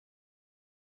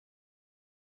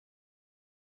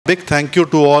Big thank you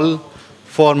to all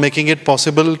for making it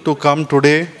possible to come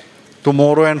today,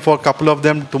 tomorrow, and for a couple of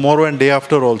them tomorrow and day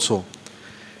after also.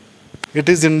 It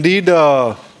is indeed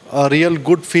a real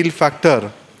good feel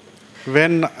factor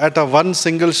when at a one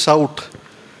single shout,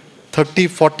 30,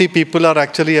 40 people are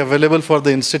actually available for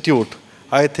the institute.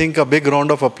 I think a big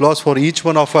round of applause for each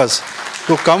one of us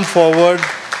to come forward.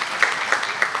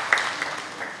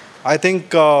 I think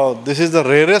this is the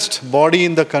rarest body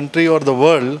in the country or the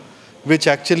world which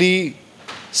actually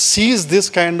sees this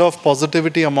kind of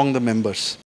positivity among the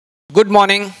members. Good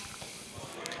morning.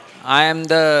 I am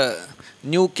the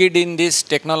new kid in this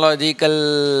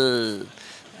technological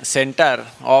center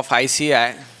of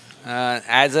ICAI.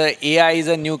 As AI is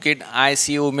a new kid, I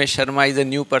see Umesh Sharma is a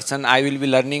new person. I will be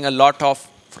learning a lot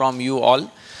from you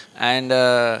all. And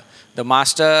the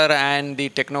master and the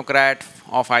technocrat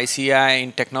of ICAI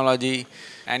in technology.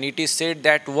 And it is said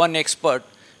that one expert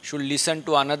should listen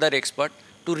to another expert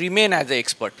to remain as an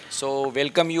expert. So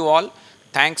welcome you all.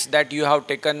 Thanks that you have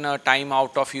taken time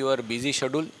out of your busy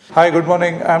schedule. Hi, good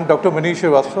morning. I am Dr. Manish,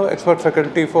 Shrivastava, expert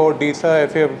faculty for DISA,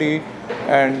 FAFD,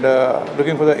 and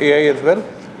looking for the AI as well.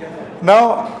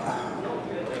 Now,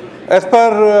 as per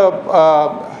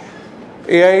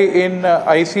AI in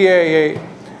ICAI,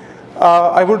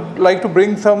 I would like to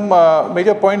bring some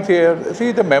major points here.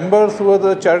 See, the members who are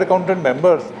the chartered accountant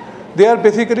members, they are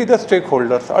basically the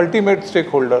stakeholders, ultimate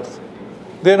stakeholders.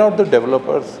 They are not the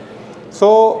developers.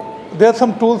 So, there are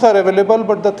some tools are available,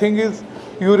 but the thing is,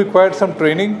 you require some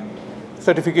training,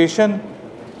 certification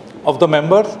of the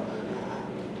members.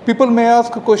 People may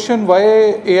ask a question, why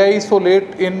AI is so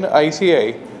late in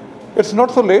ICAI? It's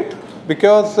not so late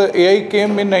because AI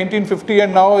came in 1950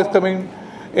 and now is coming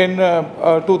in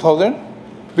 2000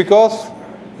 because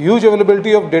huge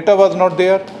availability of data was not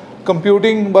there,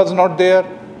 computing was not there,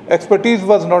 expertise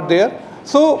was not there.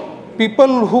 So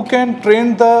people who can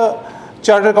train the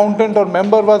chartered accountant or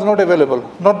member was not available.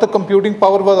 Not the computing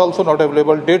power was also not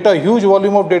available. Data, huge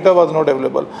volume of data was not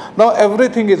available. Now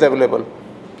everything is available.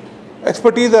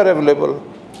 Expertise are available.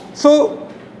 So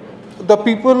the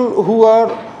people who are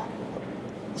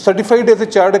certified as a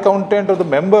chartered accountant or the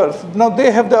members, now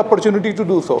they have the opportunity to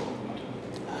do so.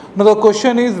 Now the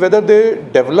question is whether they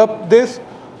develop this,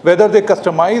 whether they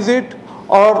customize it,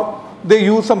 or they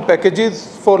use some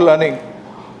packages for learning.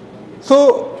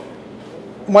 So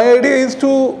my idea is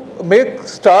to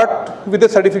start with a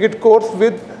certificate course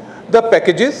with the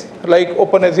packages like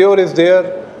OpenAzure is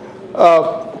there,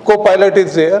 Copilot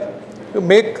is there.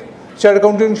 Chartered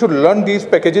accountant should learn these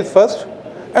packages first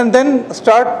and then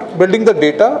start building the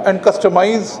data and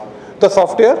customize the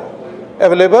software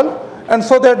available, and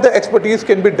so that the expertise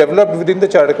can be developed within the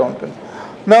chartered accountant.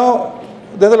 Now,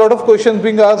 there's a lot of questions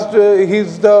being asked.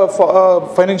 He's the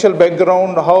financial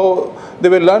background, how they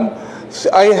will learn.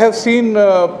 I have seen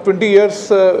 20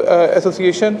 years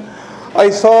association. I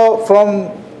saw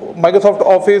from Microsoft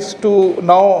Office to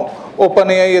now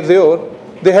OpenAI Azure,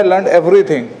 they have learned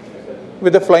everything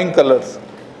with the flying colors.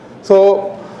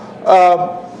 So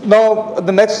now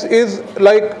the next is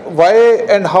like why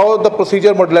and how the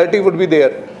procedure modality would be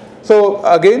there. So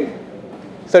again,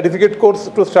 certificate course,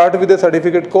 to start with a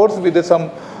certificate course with some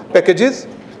packages,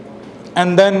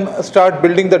 and then start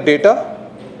building the data,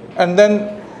 and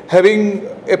then having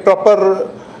a proper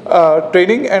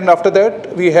training, and after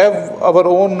that we have our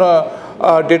own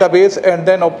database, and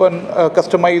then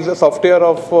customize software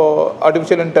of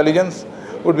artificial intelligence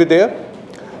would be there.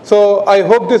 So I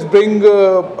hope this bring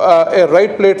a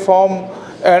right platform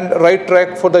and right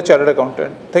track for the chartered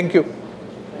accountant. Thank you.